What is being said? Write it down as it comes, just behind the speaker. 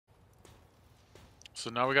So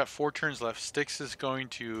now we got 4 turns left. Sticks is going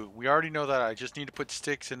to... We already know that. I just need to put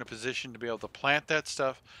Sticks in a position to be able to plant that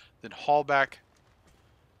stuff. Then haul back...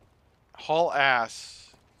 Haul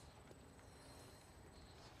ass...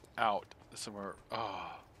 out somewhere.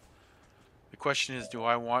 Oh. The question is, do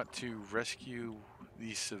I want to rescue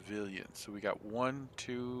these civilians? So we got 1,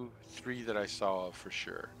 2, 3 that I saw of for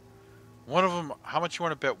sure. One of them... How much you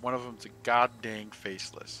want to bet one of them's a god dang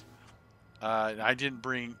faceless? And I didn't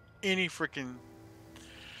bring any freaking...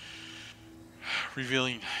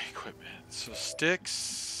 revealing equipment. So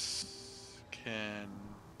Sticks can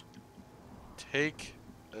take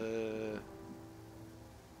a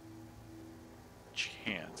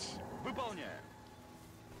chance.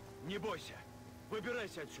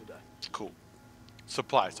 Cool.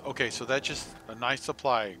 Supplies. Okay, so that's just a nice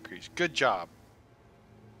supply increase. Good job.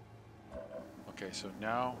 Okay, so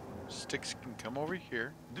now Sticks can come over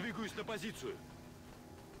here.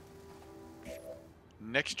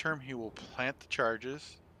 Next term, he will plant the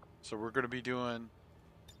charges. So we're going to be doing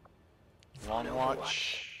long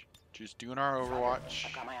watch. Just doing our overwatch.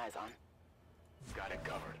 I've got my eyes on. Got it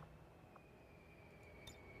covered.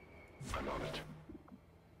 I'm on it.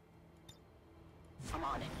 I'm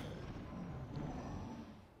on it.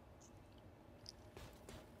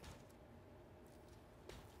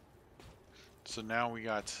 So now we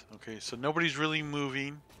got... Okay, so nobody's really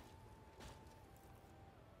moving.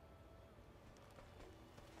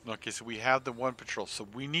 Okay, so we have the 1 patrol. So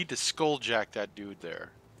we need to skulljack that dude there.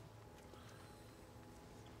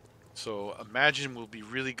 So Imagine will be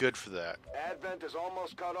really good for that. Advent has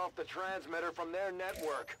almost cut off the transmitter from their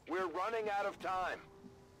network. We're running out of time.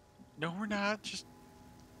 No, we're not. Just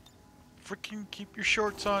freaking keep your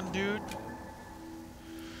shorts on, dude.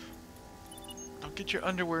 Don't get your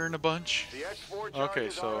underwear in a bunch. The X4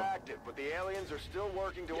 charges are active, but the aliens are still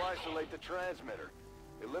working to isolate the transmitter.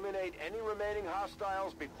 Eliminate any remaining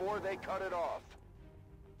hostiles before they cut it off.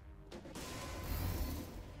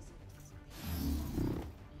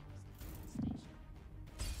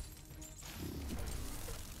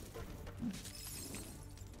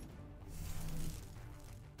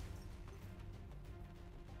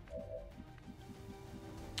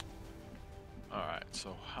 Alright,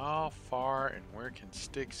 so how far and where can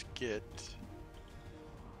Sticks get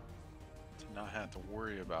to not have to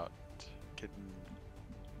worry about getting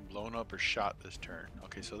blown up or shot this turn?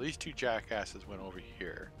 Okay, so these 2 jackasses went over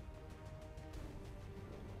here.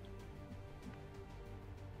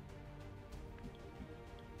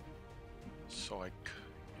 So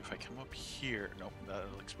if I come up here, nope,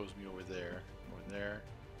 that'll expose me over there, over there.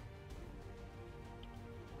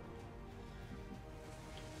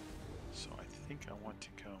 So I think I want to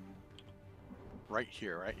come right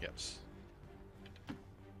here, right? Yes.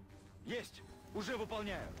 Есть! Уже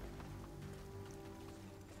выполняю.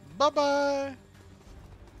 Bye-bye!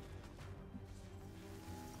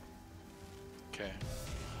 Okay.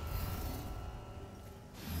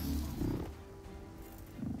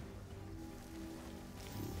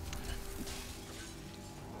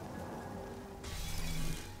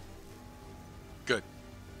 Good.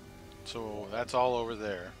 So that's all over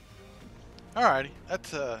there. Alrighty,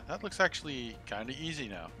 that looks actually kind of easy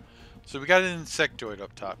now. So we got an insectoid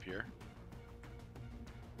up top here.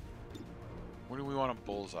 Where do we want a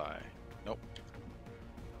bullseye? Nope.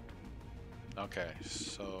 Okay,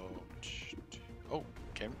 so... Oh,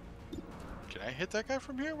 can I hit that guy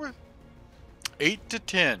from here? With 8 to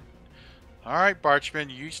 10. Alright, Barchman,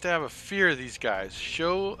 you used to have a fear of these guys.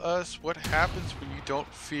 Show us what happens when you don't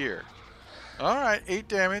fear. Alright, 8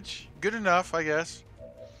 damage. Good enough, I guess.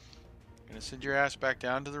 Gonna send your ass back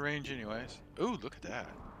down to the range anyways. Ooh, look at that.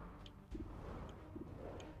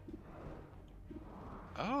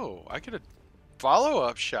 Oh, I get a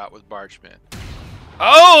follow-up shot with Barchman.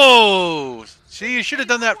 Oh! See, you should have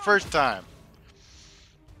done that first time.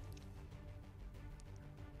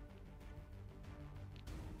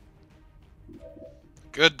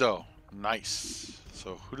 Good though. Nice.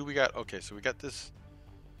 So who do we got? Okay, so we got this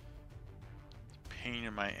pain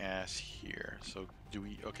in my ass here. So do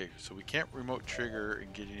we... Okay, so we can't remote trigger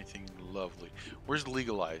and get anything lovely. Where's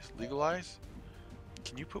Legalize? Legalize?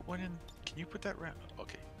 Can you put one in? Can you put that round?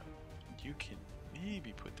 Okay. You can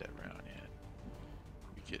maybe put that round in.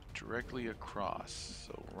 We get directly across.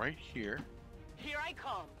 So right here. Here I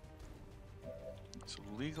come. So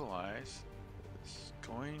Legalize is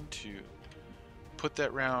going to put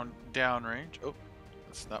that round downrange. Oh,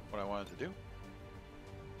 that's not what I wanted to do.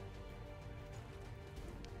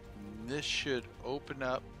 And this should open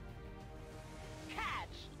up.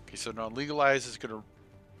 Catch. Okay, so now Legalize is going to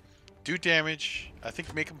do damage. I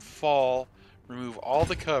think make him fall. Remove all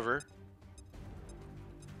the cover.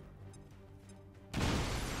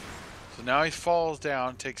 So now he falls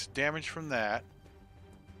down, takes damage from that.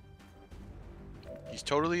 He's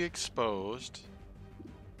totally exposed.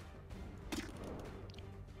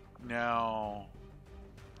 Now,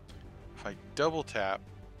 if I double tap,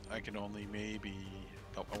 I can only maybe...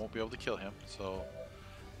 Nope, I won't be able to kill him. So,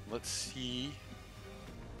 let's see.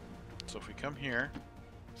 So if we come here...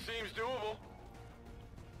 Seems doable.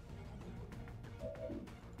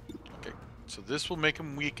 Okay, so this will make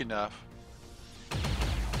him weak enough.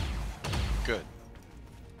 Good.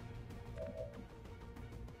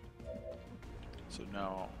 So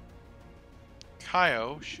now,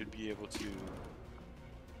 Kaio should be able to...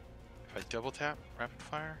 If I double tap, rapid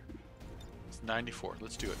fire, it's 94.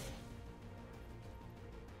 Let's do it.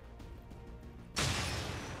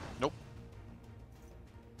 Nope.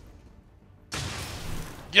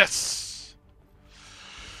 Yes!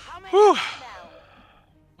 How many Whew!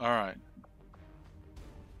 now? Alright.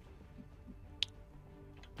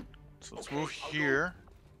 So let's move here.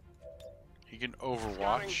 He can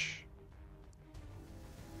overwatch.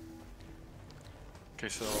 Okay,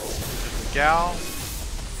 so is it the gal?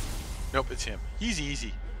 Nope, it's him. He's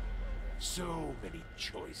easy. So many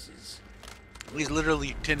choices. He's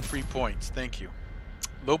literally 10 free points. Thank you.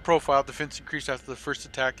 Low profile, defense increased after the first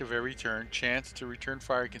attack of every turn. Chance to return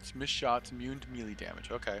fire against missed shots, immune to melee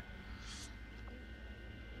damage. Okay.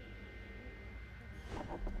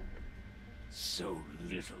 So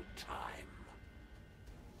little time.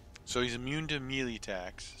 So he's immune to melee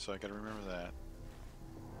attacks, so I gotta remember that.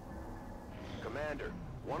 Commander,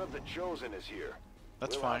 one of the Chosen is here.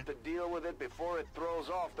 That's we'll fine. have to deal with it before it throws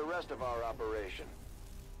off the rest of our operation.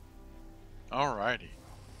 Alrighty.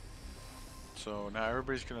 So now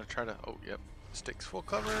everybody's gonna try to... Oh, yep. Sticks full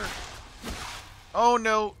cover. Oh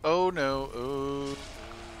no! Oh no! Oh.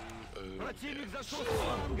 Противник зашел с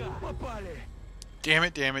фланга. Попали. Damn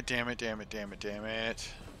it, damn it, damn it, damn it, damn it, damn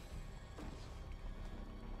it.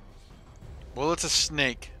 Well, it's a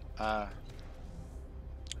snake.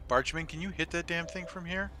 Bargeman, can you hit that damn thing from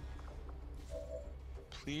here?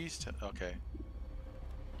 Please okay.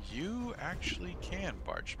 You actually can,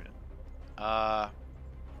 Bargeman. How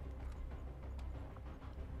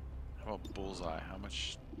about bullseye? How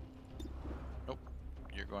much? Nope.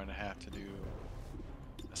 You're going to have to do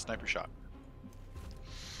a sniper shot.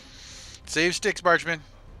 Save sticks, Bargeman.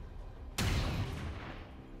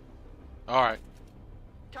 Alright.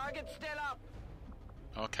 Target still up.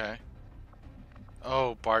 Okay.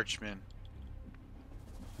 Oh, Bargeman.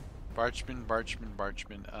 Bargeman.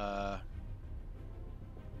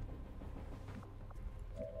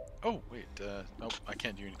 Oh, wait. Nope, I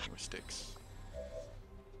can't do anything with sticks.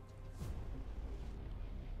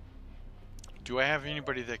 Do I have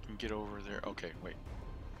anybody that can get over there? Okay, wait.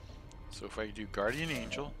 So if I do Guardian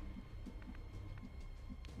Angel...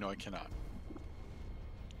 No, I cannot.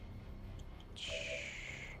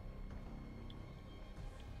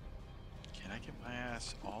 Can I get my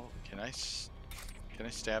ass all... Can I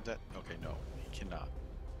stab that? Okay, no, he cannot.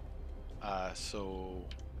 So...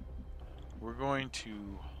 We're going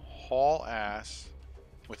to haul ass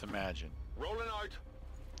with Imagine. Rolling out.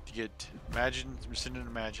 To get Imagine, rescinded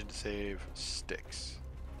Imagine to save sticks.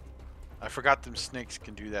 I forgot them snakes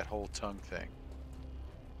can do that whole tongue thing.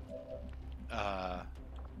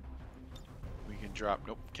 We can drop,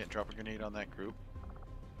 nope, can't drop a grenade on that group.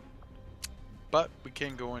 But we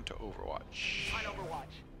can go into Overwatch. On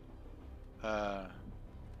Overwatch.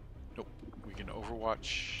 Nope, we can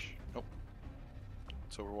Overwatch, nope.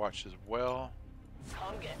 It's Overwatch as well.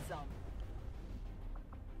 Come get some.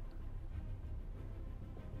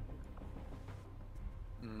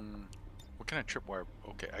 What kind of tripwire?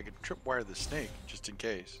 Okay, I can tripwire the snake just in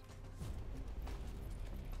case.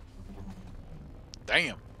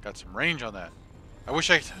 Damn, got some range on that. I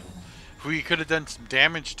wish we could have done some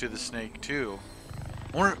damage to the snake too.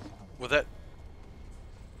 Or will that?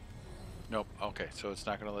 Nope. Okay, so it's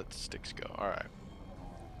not gonna let the sticks go. All right.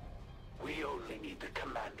 We only need the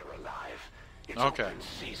commander alive. It's Okay. open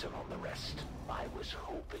season on the rest. I was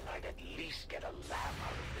hoping I'd at least get a laugh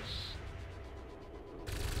out of this.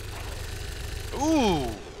 Ooh,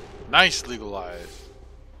 nice legalize.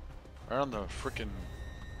 Right on the frickin'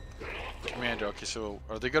 commander. Okay, so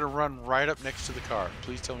are they gonna run right up next to the car?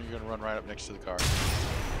 Please tell me you're gonna run right up next to the car.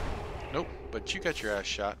 Nope, but you got your ass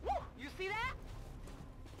shot. Woo! You see that?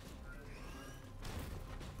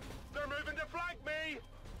 They're moving to flank me.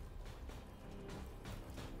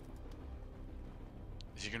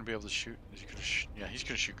 Is he gonna be able to shoot? Is he gonna yeah, he's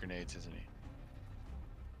gonna shoot grenades, isn't he?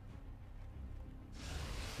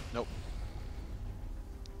 Nope.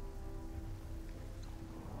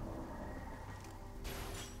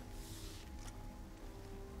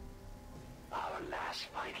 Our last last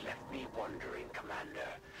fight left me wondering, Commander,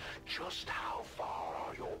 just how far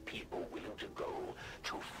are your people willing to go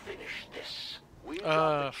to finish this? We've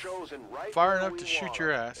got the chosen right far where enough we to shoot want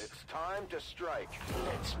your 'em. ass. It's time to strike.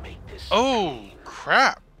 Let's make this Oh, clean.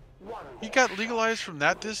 crap. One He more got shot. legalized from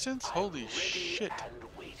that distance? I'm Holy ready shit.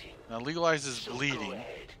 and waiting. Now legalize is So go bleeding.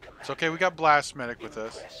 ahead, It's okay, we got Blast Medic with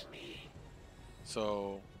us. Impress me.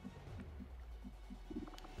 So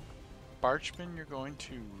Barchman, you're going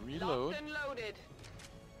to reload. Locked and loaded.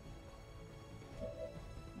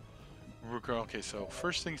 We're going, okay, so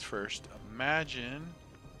first things first. Imagine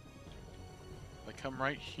if I come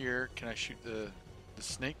right here, can I shoot the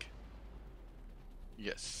snake?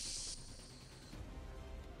 Yes.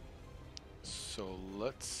 So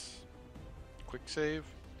let's quick save.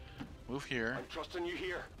 Move here. I'm trusting you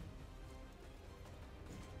here.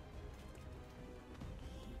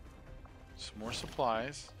 Some more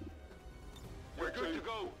supplies. We're good to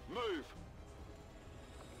go. Move.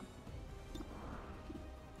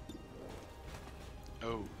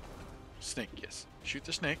 Oh, snake, yes. Shoot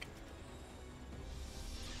the snake.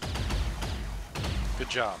 Good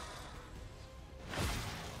job.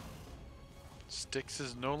 Styx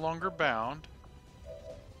is no longer bound.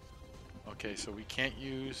 Okay, so we can't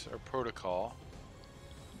use our protocol.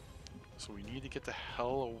 So we need to get the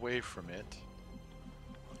hell away from it.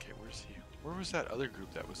 Okay, where's he? Where was that other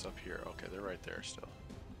group that was up here? Okay, they're right there still.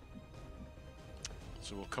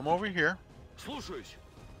 So we'll come over here. Слушаюсь.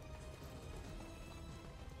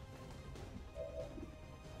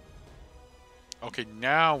 Okay,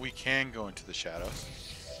 now we can go into the shadows.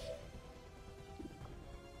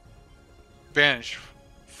 Banish.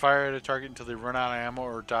 Fire at a target until they run out of ammo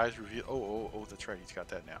or dies reveal. Oh, that's right. He's got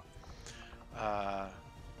that now.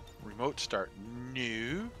 Remote start.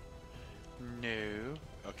 No. No.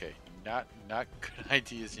 Okay, not good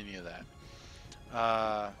ideas, any of that.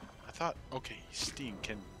 I thought, okay, Sting.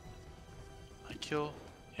 Can I kill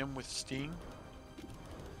him with Sting?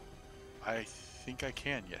 I think I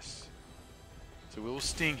can, yes. So we'll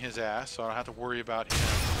sting his ass, so I don't have to worry about him.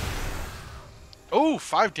 Oh,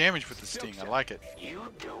 5 damage with the sting. I like it.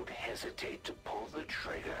 You don't hesitate to pull the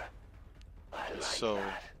trigger. I like So,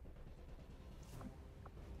 that.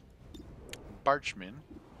 Barchman.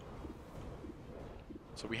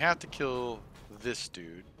 So we have to kill this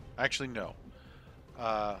dude. Actually, no.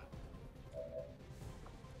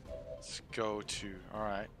 Let's go to...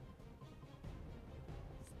 Alright.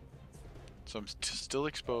 So I'm still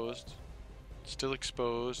exposed. Still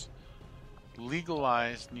exposed.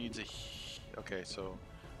 Legalize needs a... Okay, so...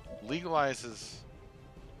 Legalize is...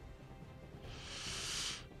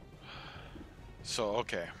 So,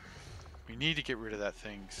 okay. We need to get rid of that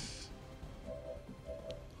thing's...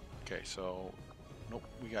 Okay, so... Nope,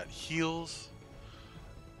 we got heals.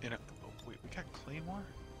 In a... Oh, wait, we got Claymore?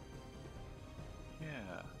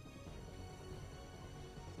 Yeah.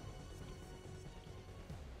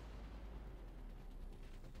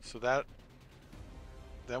 So that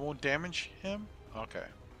won't damage him? Okay.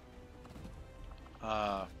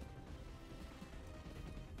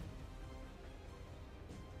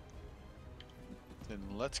 Then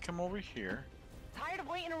let's come over here. Tired of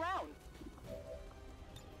waiting around.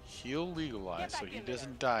 Heal legalize Get so back he in there.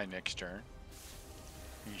 doesn't die next turn.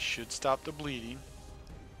 He should stop the bleeding.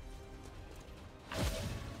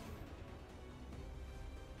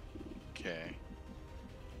 Okay.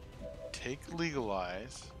 Take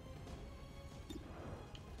legalize.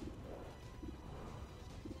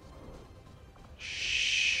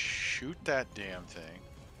 Shoot that damn thing.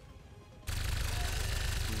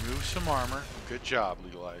 Remove some armor. Good job,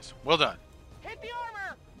 legalize. Well done. Hit the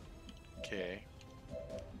armor. Okay.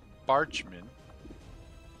 Barchman.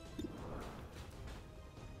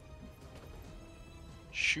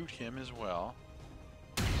 Shoot him as well.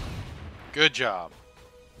 Good job.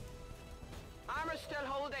 Armor's still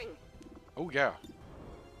holding. Oh yeah.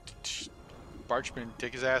 Barchman,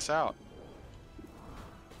 take his ass out.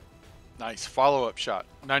 Nice follow-up shot.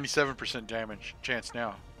 97% damage chance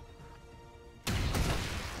now.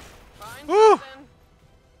 Find Woo! something.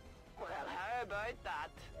 Well, how about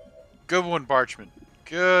that? Good one, Barchman.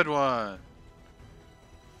 Good one.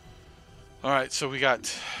 Alright, so we got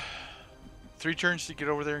 3 turns to get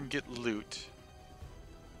over there and get loot.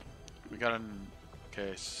 We got an...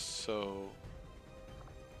 Okay, so...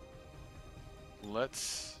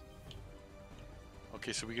 Let's...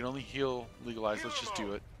 Okay, so we can only heal legalize. Let's just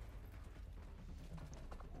do it.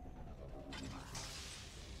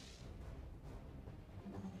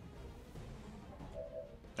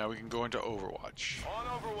 Now we can go into Overwatch. On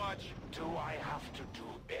Overwatch. Do I have to do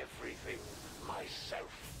everything myself?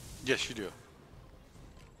 Yes, you do.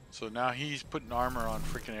 So now he's putting armor on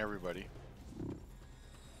freaking everybody.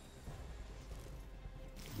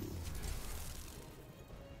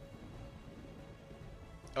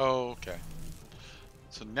 Oh, okay.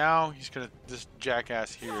 So now he's gonna, this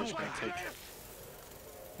jackass here is gonna take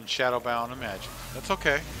and Shadowbound Imagine. That's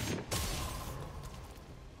okay.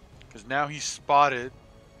 Because now he's spotted,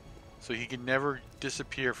 so he can never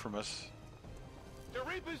disappear from us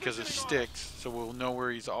because of sticks, so we'll know where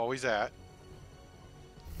he's always at.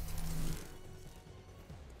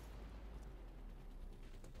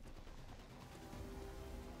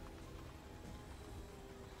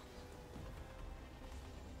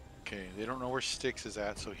 Okay, they don't know where Sticks is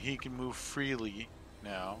at, so he can move freely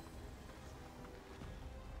now.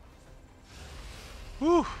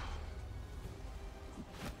 Whew!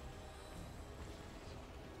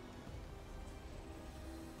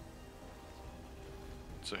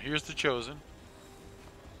 So here's the Chosen.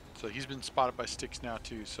 So he's been spotted by Sticks now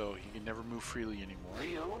too, so he can never move freely anymore.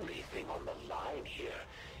 The only thing on the line here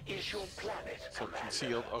is your planet, So Commander.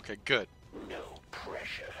 concealed. Okay, good. No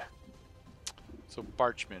pressure. So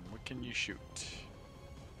Barchman, what can you shoot?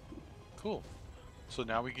 Cool. So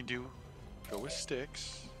now we can go with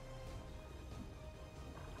Sticks.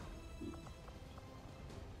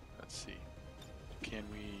 Let's see. Can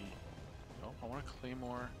we? Oh, I want a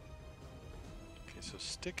Claymore. Okay, so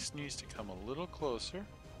Sticks needs to come a little closer.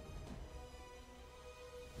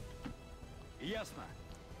 Ясно.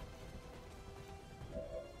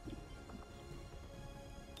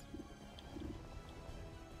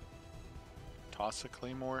 Toss a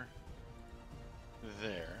Claymore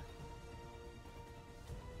there.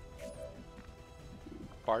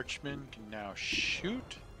 Barchman can now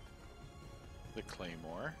shoot the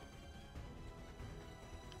Claymore,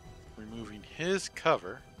 removing his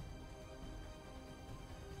cover.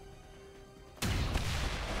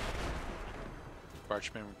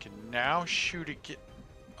 Barchman can now shoot again.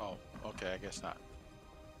 Oh, okay, I guess not.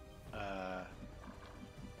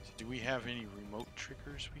 So do we have any remote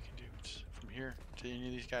triggers we can do from here to any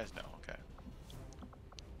of these guys? No, okay.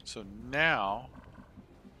 So now,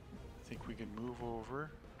 I think we can move over.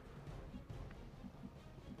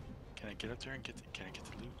 Can I get up there and get can I get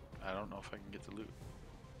the loot? I don't know if I can get the loot.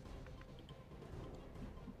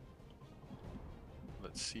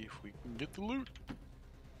 Let's see if we can get the loot.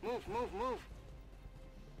 Move, move, move.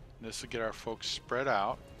 This will get our folks spread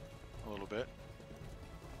out a little bit.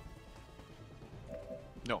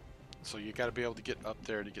 No. So you got to be able to get up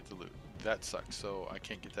there to get the loot. That sucks. So I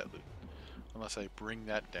can't get that loot unless I bring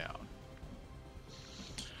that down.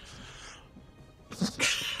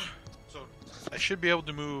 So I should be able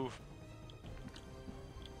to move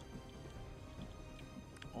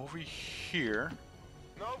over here.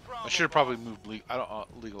 No problem. I should have probably moved. I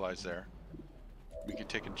don't legalize there. We can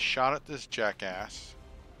take a shot at this jackass.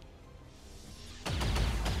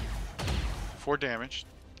 4 damage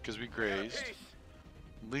because we grazed.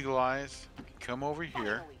 Legalize. Come over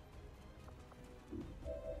here.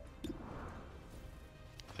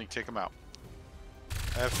 I think take him out.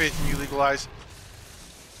 I have faith in you, Legalize.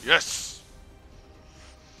 Yes!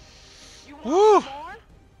 You Woo! want more?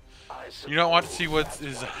 You don't want to see what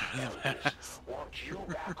is. Want you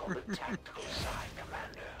back on the tactical side,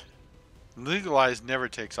 Commander. Legalize never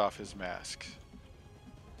takes off his mask.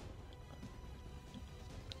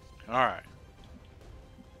 Alright.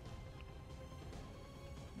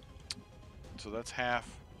 So that's half.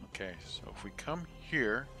 Okay, so if we come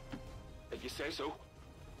here, If you say so.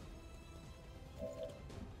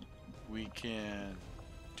 we can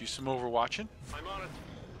do some overwatching. I'm on it.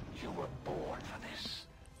 You were born for this.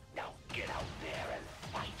 Now get out there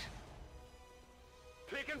and fight.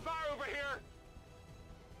 Taking fire over here.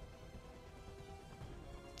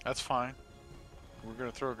 That's fine. We're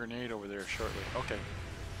gonna throw a grenade over there shortly. Okay.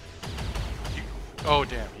 Oh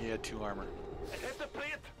damn, he had 2 armor. It hit the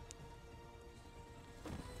plate.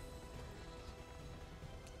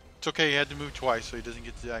 It's okay, he had to move twice so he doesn't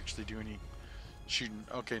get to actually do any shooting.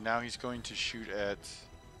 Okay, now he's going to shoot at...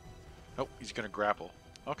 Oh, he's gonna grapple.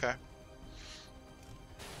 Okay.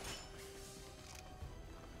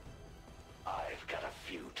 I've got a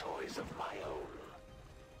few toys of my own.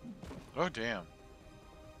 Oh damn.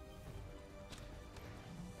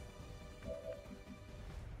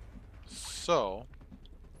 So...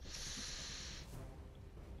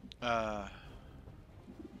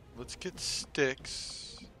 let's get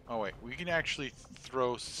Sticks. Oh wait, we can actually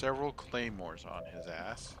throw several claymores on his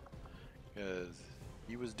ass, because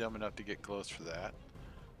he was dumb enough to get close for that.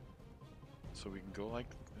 So we can go like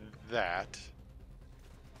that.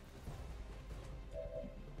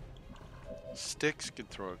 Sticks can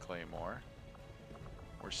throw a claymore.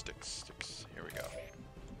 Or Sticks. Here we go.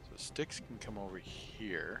 So Sticks can come over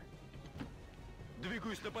here.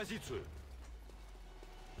 Двигаюсь на позицию.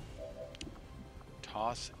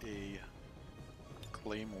 Toss a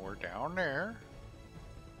claymore down there.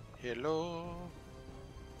 Hello.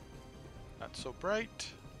 Not so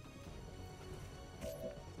bright.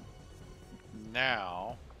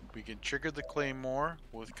 Now we can trigger the claymore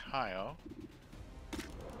with Kyle.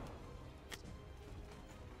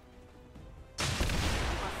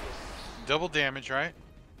 Double damage, right?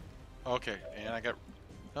 Okay, and I got...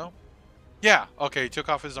 No? Yeah, okay, took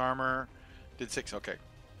off his armor. Did 6, okay.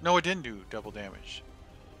 No, it didn't do double damage.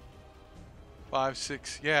 5,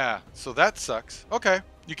 6, yeah. So that sucks. Okay,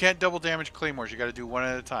 you can't double damage claymores. You got to do one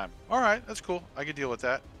at a time. Alright, that's cool. I can deal with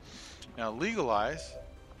that. Now, Legalize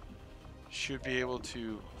should be able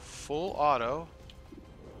to full auto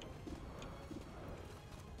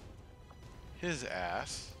his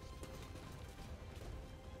ass.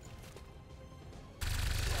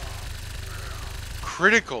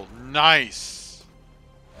 Critical, nice.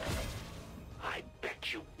 I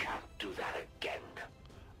bet you can't do that again.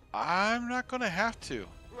 I'm not gonna have to,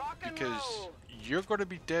 Rock and because roll. you're gonna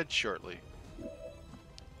be dead shortly.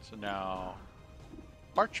 So now,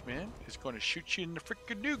 Barchman is going to shoot you in the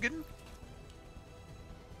frickin' noggin.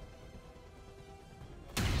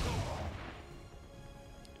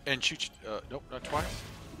 And shoot you, nope, not twice.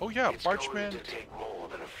 Oh yeah, It's going Barchman. to take more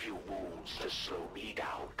than a few wounds to slow me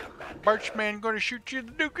down, Commander. Barchman going to shoot you in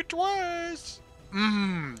the noggin twice.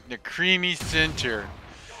 Mmm, the creamy center.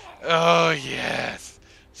 Oh yes,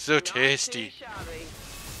 so tasty. Shabby.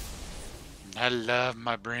 I love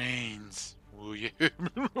my brains. Oh yeah.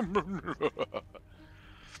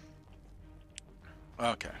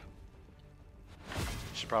 Okay.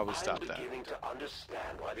 Should probably stop that. I'm beginning to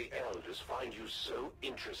understand why the Elders find you so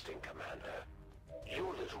interesting, Commander.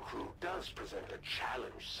 Your little crew does present a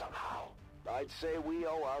challenge somehow. I'd say we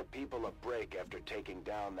owe our people a break after taking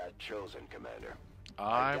down that Chosen, Commander.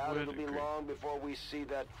 I doubt would it'll be agree. long before we see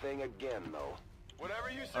that thing again, though. Whatever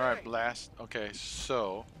you say. Alright, Blast. Okay,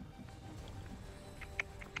 so...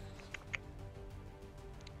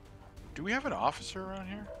 Do we have an officer around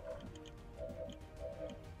here?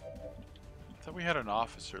 I thought we had an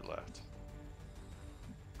officer left.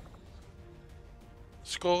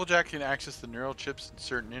 Skulljack can access the neural chips in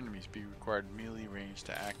certain enemies, be required melee range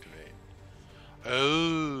to activate.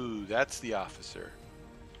 Oh, that's the officer.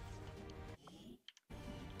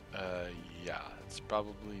 Yeah, it's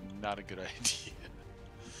probably not a good idea.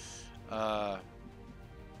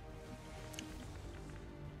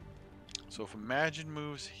 So if Imagine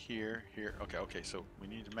moves here, okay, so we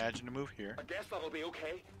need Imagine to move here. I guess that'll be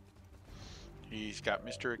okay. He's got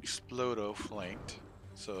Mr. Explodo flanked,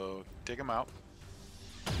 so take him out.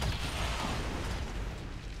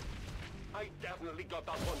 I definitely got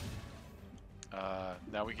that one.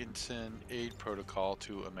 Now we can send aid protocol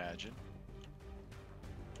to Imagine.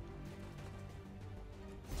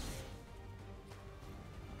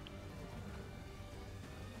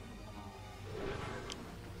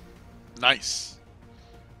 Nice.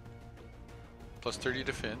 Plus 30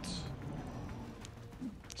 defense.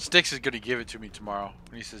 Styx is going to give it to me tomorrow.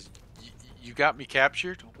 When he says, you got me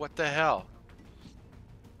captured? What the hell?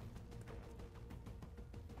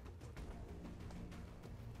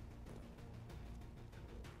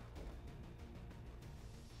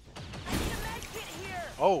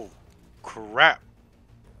 Oh, crap.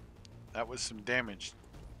 That was some damage.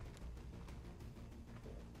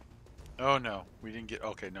 Oh no, we didn't get...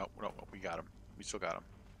 Okay, no, we got him. We still got him.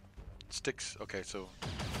 Styx, okay, so...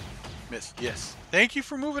 Miss, yes. Thank you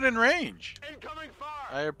for moving in range. Incoming fire.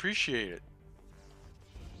 I appreciate it.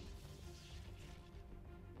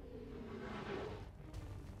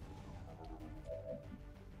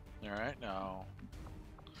 Alright, now...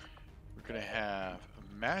 We're gonna have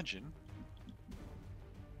Imagine...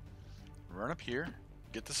 Run up here,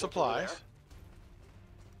 get the supplies.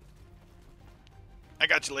 I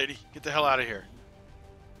got you, lady. Get the hell out of here.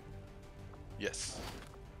 Yes.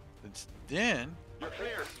 Then You're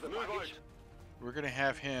clear. Move out. we're gonna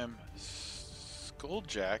have him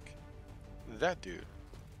skulljack that dude.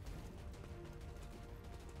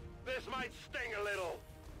 This might sting a little.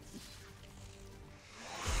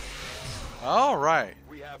 All right.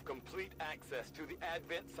 We have complete access to the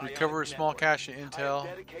Advent Psionic Recover a small network. cache of I have intel.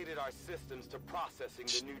 dedicated our systems to processing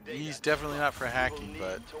the new data. He's definitely not for We will hacking, need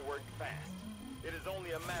but to work fast. It is only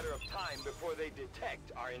a matter of time before they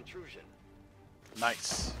detect our intrusion.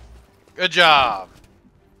 nice. Good job.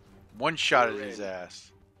 One shot at his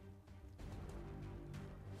ass.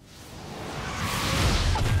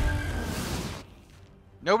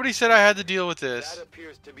 Nobody said I had to deal with this. That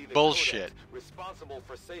appears to be the Bullshit. codex responsible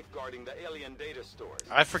for safeguarding the alien data stores.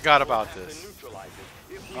 I forgot We'll about have to this. neutralize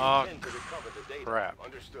it if we Oh, intend to recover the data. crap.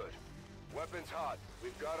 Understood. Weapons hot.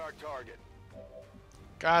 We've got our target.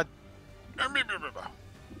 God.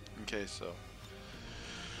 Okay, so.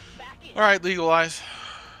 Back in. Alright, legalize.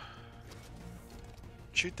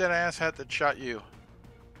 Shoot that asshat that shot you.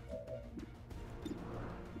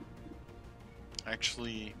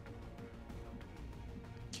 Actually,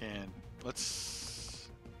 let's.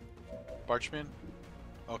 Barchman?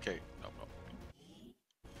 Okay,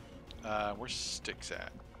 no. Where's Sticks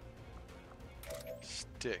at?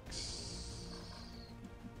 Sticks.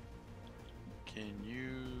 Can you...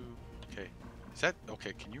 Okay. Is that...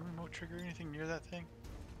 Okay, can you remote trigger anything near that thing?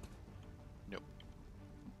 Nope.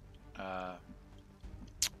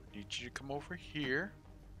 Need you to come over here.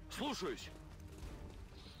 Слушаюсь.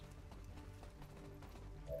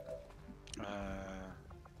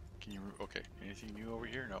 Can you... Okay, anything new over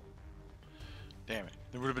here? No. Damn it.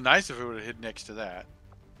 It would have been nice if it would have hit next to that.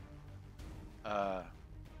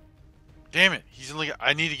 Damn it. He's only...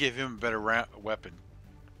 I need to give him a better weapon.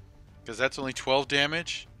 Because that's only 12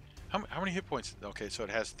 damage. How many hit points? Okay, so it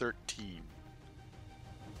has 13.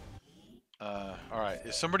 Alright.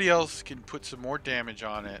 If somebody else can put some more damage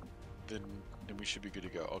on it, then we should be good to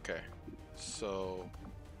go. Okay. So...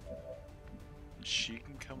 She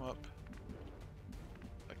can come up...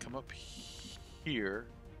 come up here.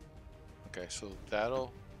 Okay, so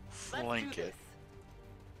that'll flank it.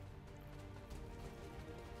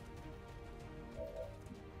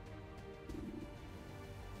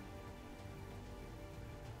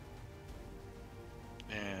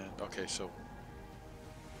 And okay, so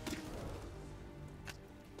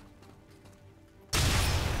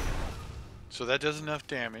that does enough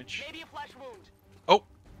damage. Maybe a flesh wound. Oh,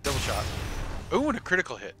 double shot. Ooh, and a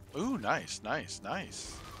critical hit. Ooh, nice, nice,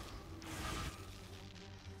 nice.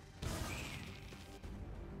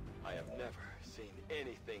 I have never seen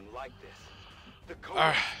anything like this. The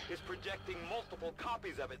code is projecting multiple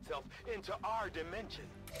copies of itself into our dimension.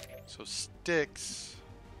 So Sticks.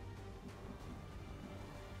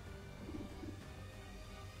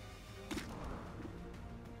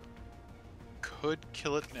 Could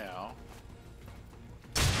kill it now.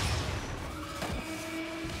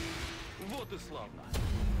 Вот и славно.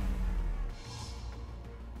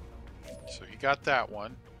 So he got that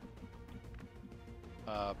one.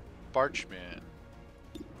 Barchman.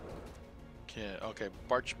 Okay,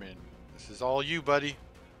 Barchman. This is all you, buddy.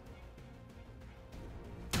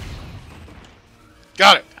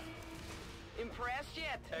 Got it! Impressed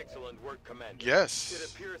yet? Excellent work, Commander. Yes. It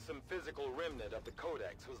appears some physical remnant of the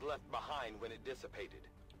Codex was left behind when it dissipated.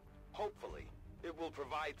 Hopefully, it will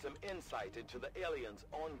provide some insight into the aliens'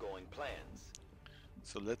 ongoing plans.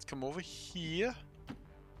 So let's come over here.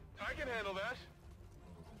 I can handle that.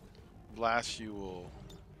 Blast, you will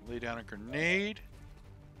lay down a grenade.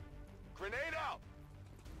 Grenade out!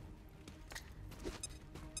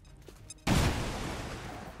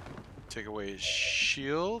 Take away his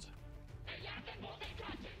shield.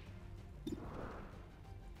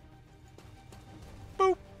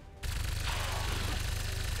 Boop.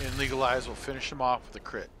 And Legalize will finish him off with a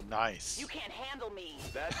crit. Nice. You can't handle me.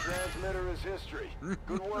 That transmitter is history.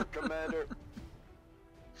 Good work, Commander.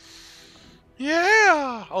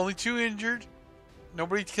 Yeah! Only 2 injured.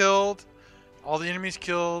 Nobody killed. All the enemies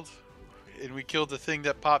killed. And we killed the thing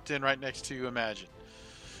that popped in right next to you, Imagine.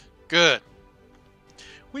 Good.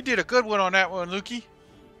 We did a good one on that one, Lukey.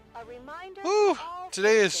 A reminder Woo! to all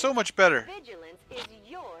Today is so citizens, much better. Vigilance is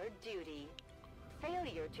your duty.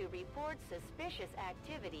 Failure to report suspicious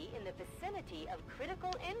activity in the vicinity of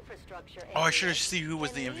critical infrastructure Oh, I should have areas seen who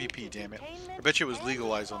was the can lead MVP, to damn it. I detainment bet you it was and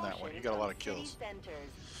Legalized on that one. He got a lot of expulsion kills. from city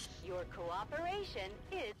centers. Your cooperation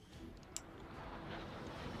is...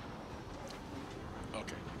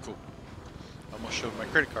 Okay, cool. Almost showed my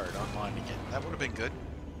credit card online again. That would have been good.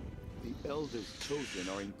 The Elders chosen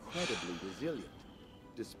are incredibly resilient.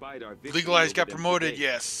 Despite our victory Legalized over got them promoted, today,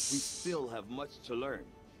 yes. we still have much to learn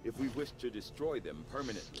if we wish to destroy them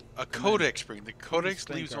permanently. A Codex spring. The Codex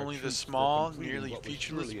thank leaves our only the troops for small, completing nearly what was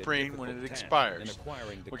featureless surely a brain when it difficult task in expires,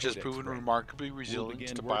 acquiring the which has Codex proven brain. remarkably We'll resilient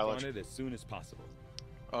begin to work on biology. it as soon as possible.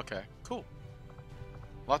 Okay, cool.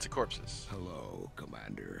 Lots of corpses. Hello,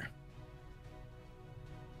 Commander.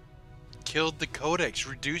 Killed the Codex.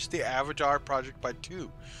 Reduced the Avatar project by 2.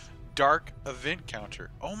 Dark event counter.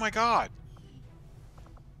 Oh my god.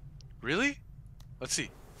 Really? Let's see.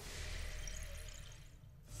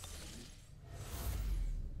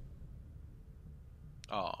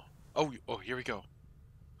 Oh, here we go.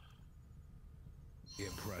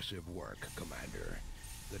 Impressive work, Commander.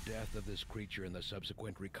 The death of this creature and the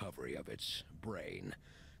subsequent recovery of its brain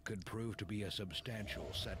could prove to be a substantial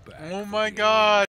setback. Oh for my the god.